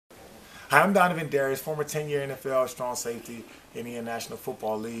I'm Donovin Darius, former 10-year NFL strong safety in the National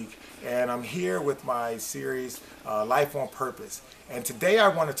Football League, and I'm here with my series, Life on Purpose. And today I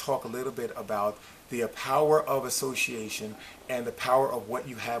want to talk a little bit about the power of association and the power of what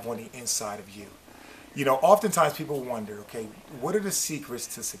you have on the inside of you. You know, oftentimes people wonder, okay, what are the secrets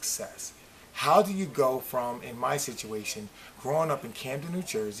to success? How do you go from, in my situation, growing up in Camden, New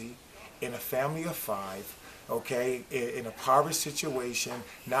Jersey, in a family of 5, okay, in a impoverished situation,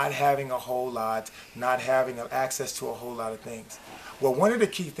 not having a whole lot, not having access to a whole lot of things. Well, one of the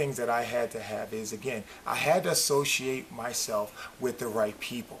key things that I had to have is, again, I had to associate myself with the right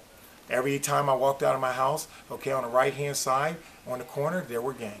people. Every time I walked out of my house, okay, on the right-hand side, on the corner, there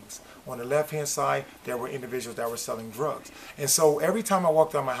were gangs. On the left-hand side, there were individuals that were selling drugs. And so every time I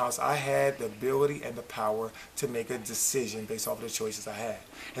walked out of my house, I had the ability and the power to make a decision based off of the choices I had.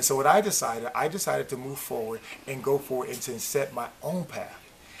 And so what I decided to move forward and go forward and to set my own path.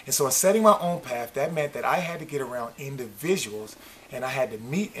 And so in setting my own path, that meant that I had to get around individuals and I had to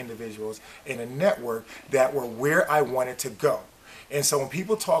meet individuals in a network that were where I wanted to go. And so when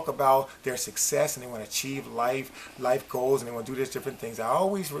people talk about their success and they want to achieve life goals and they want to do these different things, I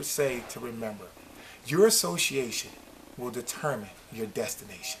always would say to remember, your association will determine your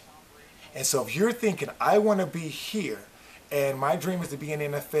destination. And so if you're thinking, I want to be here, and my dream is to be in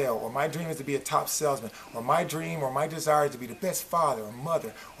the NFL, or my dream is to be a top salesman, or my dream or my desire is to be the best father or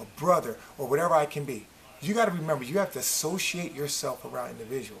mother or brother or whatever I can be, you got to remember, you have to associate yourself around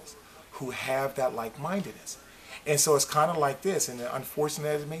individuals who have that like-mindedness. And so it's kind of like this, and unfortunate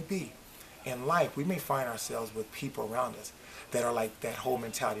as it may be, in life we may find ourselves with people around us that are like that whole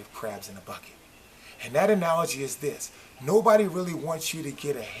mentality of crabs in a bucket. And that analogy is this: nobody really wants you to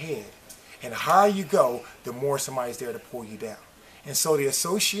get ahead. And the higher you go, the more somebody's there to pull you down. And so the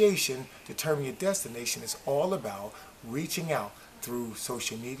association determining your destination is all about reaching out through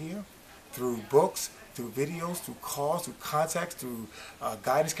social media, through books, through videos, through calls, through contacts, through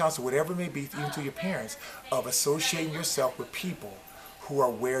guidance counsel, whatever it may be, even through your parents, of associating yourself with people who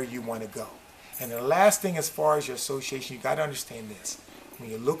are where you want to go. And the last thing as far as your association, you got to understand this. When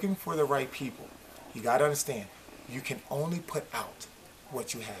you're looking for the right people, you got to understand you can only put out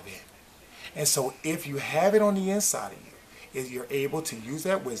what you have in. And so if you have it on the inside of you, you're able to use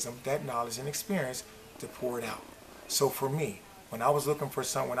that wisdom, that knowledge and experience to pour it out. So for me, when I was looking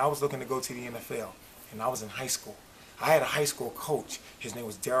to go to the NFL, and I was in high school, I had a high school coach. His name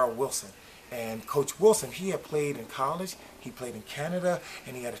was Darryl Wilson. And Coach Wilson, he had played in college, he played in Canada,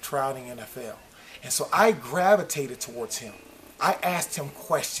 and he had a trial in the NFL. And so I gravitated towards him. I asked him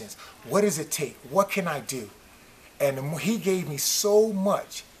questions. What does it take? What can I do? And he gave me so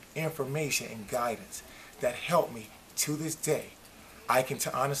much information and guidance that helped me to this day. I can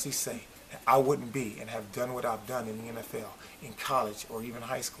honestly say that I wouldn't be and have done what I've done in the NFL, in college, or even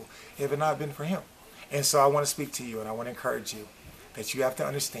high school if it not been for him. And so I want to speak to you and I want to encourage you that you have to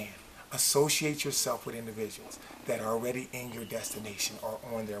understand, associate yourself with individuals that are already in your destination or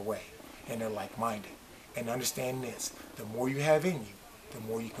on their way and they're like-minded. And understand this, the more you have in you, the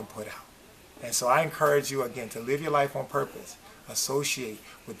more you can put out. And so I encourage you again to live your life on purpose. Associate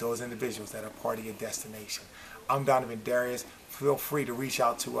with those individuals that are part of your destination. I'm Donovin Darius. Feel free to reach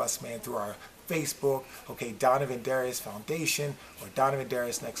out to us, man, through our Facebook, okay, Donovin Darius Foundation or Donovin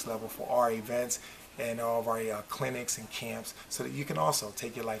Darius Next Level for our events and all of our clinics and camps so that you can also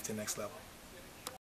take your life to the next level.